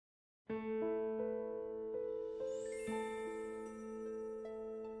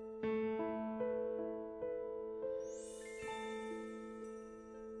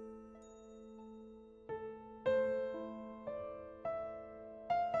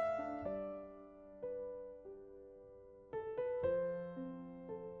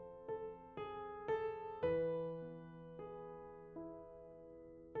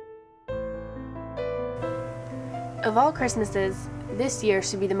Of all Christmases, this year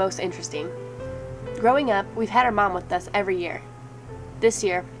should be the most interesting. Growing up, we've had our mom with us every year. This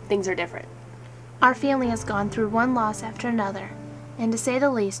year, things are different. Our family has gone through one loss after another, and to say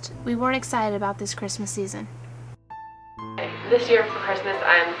the least, we weren't excited about this Christmas season. This year for Christmas,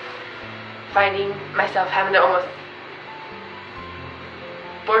 I'm finding myself having to almost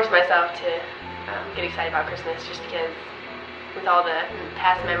force myself to get excited about Christmas, just because with all the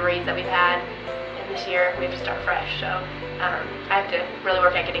past memories that we've had, and this year we have to start fresh, so I have to really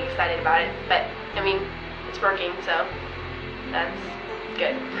work at getting excited about it, but I mean, it's working, so that's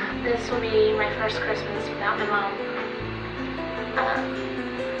good. This will be my first Christmas without my mom.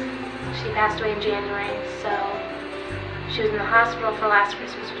 She passed away in January, so she was in the hospital for last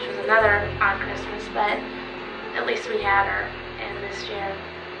Christmas, which was another odd Christmas, but at least we had her, and this year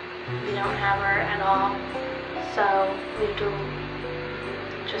we don't have her at all, so we have to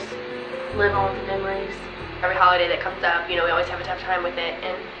just live on the memories. Every holiday that comes up, we always have a tough time with it,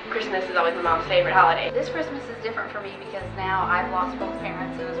 and Christmas is always my mom's favorite holiday. This Christmas is different for me because now I've lost both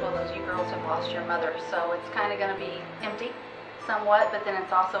parents, and as well as you girls have lost your mother, so it's kind of going to be empty somewhat, but then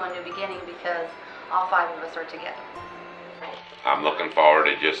it's also a new beginning because all 5 of us are together. I'm looking forward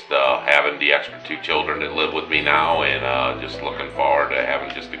to just having the extra 2 children that live with me now, and just looking forward to having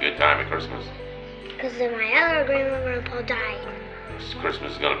just a good time at Christmas. Because my other grandma and grandpa died.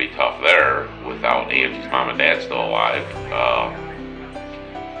 Christmas is going to be tough there without Angie's mom and dad still alive.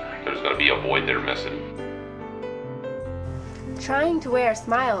 There's going to be a void they're missing. Trying to wear a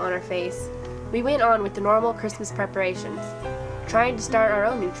smile on our face, we went on with the normal Christmas preparations, trying to start our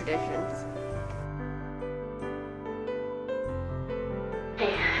own new traditions.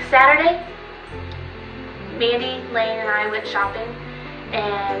 Saturday, Mandy, Lane, and I went shopping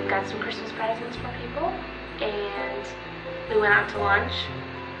and got some Christmas presents for people, and we went out to lunch,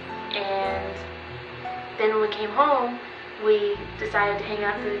 and then when we came home, we decided to hang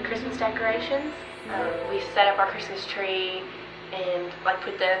out the Christmas decorations. We set up our Christmas tree and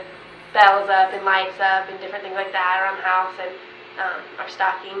put the bells up and lights up and different things like that around the house, and our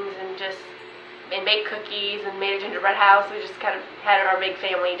stockings, and baked cookies and made a gingerbread house. We just kind of had our big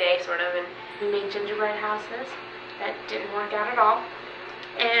family day, sort of, and we made gingerbread houses. That didn't work out at all.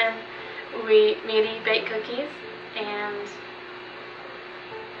 And Mandy baked cookies and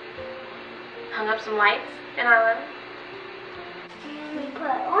hung up some lights in our room. And we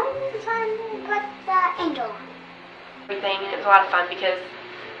put ornaments on and put the angel on. Everything, and it was a lot of fun because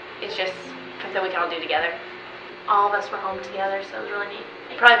it's just something we can all do together. All of us were home together, so it was really neat.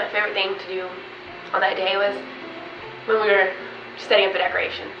 Probably my favorite thing to do on that day was when we were setting up the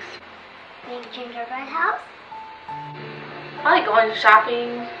decorations. Make a gingerbread house. I like going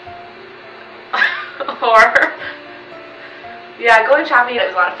shopping, or going shopping. It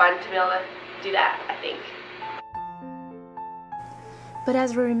was a lot of fun to be able to do that, I think. But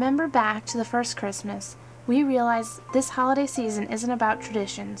as we remember back to the first Christmas, we realize this holiday season isn't about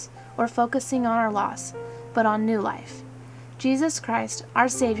traditions or focusing on our loss, but on new life. Jesus Christ, our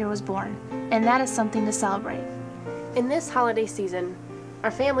Savior, was born, and that is something to celebrate. In this holiday season, our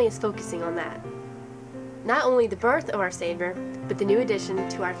family is focusing on that. Not only the birth of our Savior, but the new addition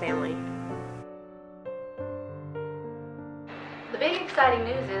to our family. The big exciting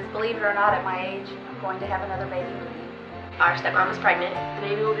news is, believe it or not, at my age, I'm going to have another baby. Our stepmom is pregnant. The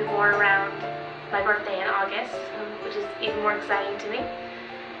baby will be born around my birthday in August, which is even more exciting to me.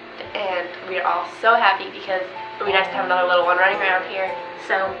 And we are all so happy because it would be nice to have another little one running around here.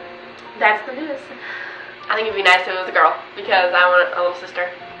 So that's the news. I think it would be nice if it was a girl because I want a little sister.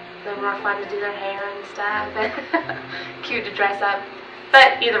 They're more fun to do their hair and stuff, and cute to dress up.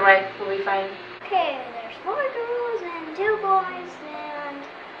 But either way, we'll be fine. Okay, there's 4 girls and 2 boys, and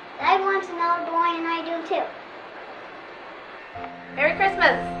Dad wants another boy, and I do too. Merry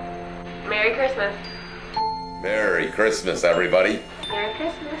Christmas! Merry Christmas! Merry Christmas, everybody. Merry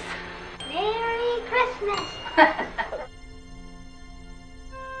Christmas! Merry Christmas!